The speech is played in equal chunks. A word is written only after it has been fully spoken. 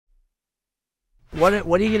What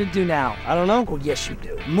are you gonna do now? I don't know. Well, yes, you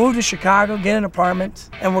do. Move to Chicago, get an apartment,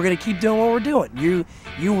 and we're gonna keep doing what we're doing.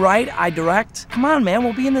 You write, I direct. Come on, man,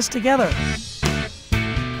 we'll be in this together.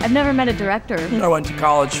 I've never met a director. I went to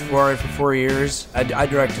college for 4 years. I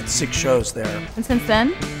directed 6 shows there. And since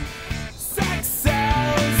then?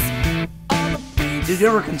 Did you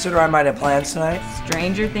ever consider I might have plans tonight?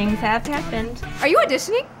 Stranger things have happened. Are you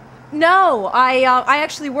auditioning? No, I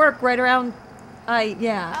actually work right around,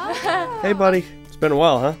 yeah. Hey, buddy. It's been a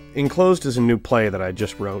while, huh? Enclosed is a new play that I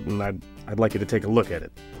just wrote, and I'd like you to take a look at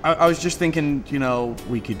it. I was just thinking, you know,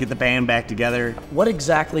 we could get the band back together. What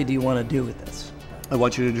exactly do you want to do with this? I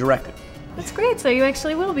want you to direct it. That's great, so you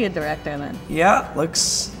actually will be a director then. Yeah,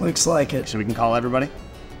 looks like it. So we can call everybody?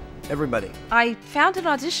 Everybody. I found an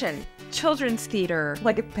audition. Children's theater.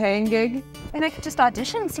 Like a paying gig? And I could just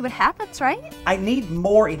audition and see what happens, right? I need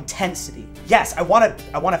more intensity. Yes, I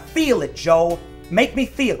wanna feel it, Joe. Make me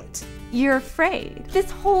feel it. You're afraid.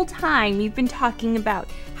 This whole time you've been talking about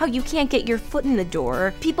how you can't get your foot in the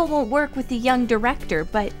door, people won't work with the young director,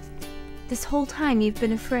 but this whole time you've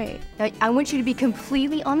been afraid. I want you to be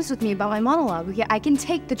completely honest with me about my monologue. Yeah, I can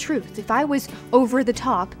take the truth. If I was over the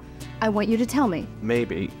top, I want you to tell me.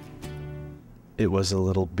 Maybe it was a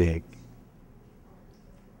little big.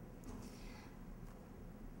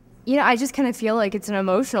 You know, I just kind of feel like it's an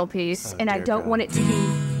emotional piece, and I don't want it to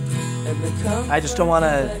be... I just don't want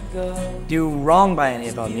to do wrong by any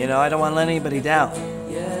of them, you know? I don't want to let anybody down.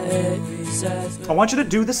 I want you to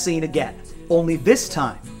do the scene again. Only this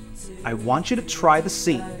time, I want you to try the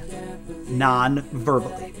scene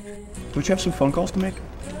non-verbally. Don't you have some phone calls to make?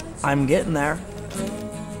 I'm getting there.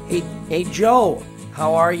 Hey, Joe,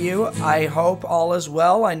 how are you? I hope all is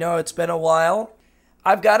well. I know it's been a while.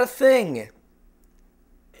 I've got a thing.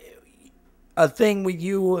 A thing with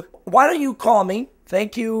you. Why don't you call me?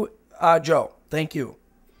 Thank you, Joe. Thank you.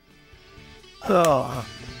 Oh,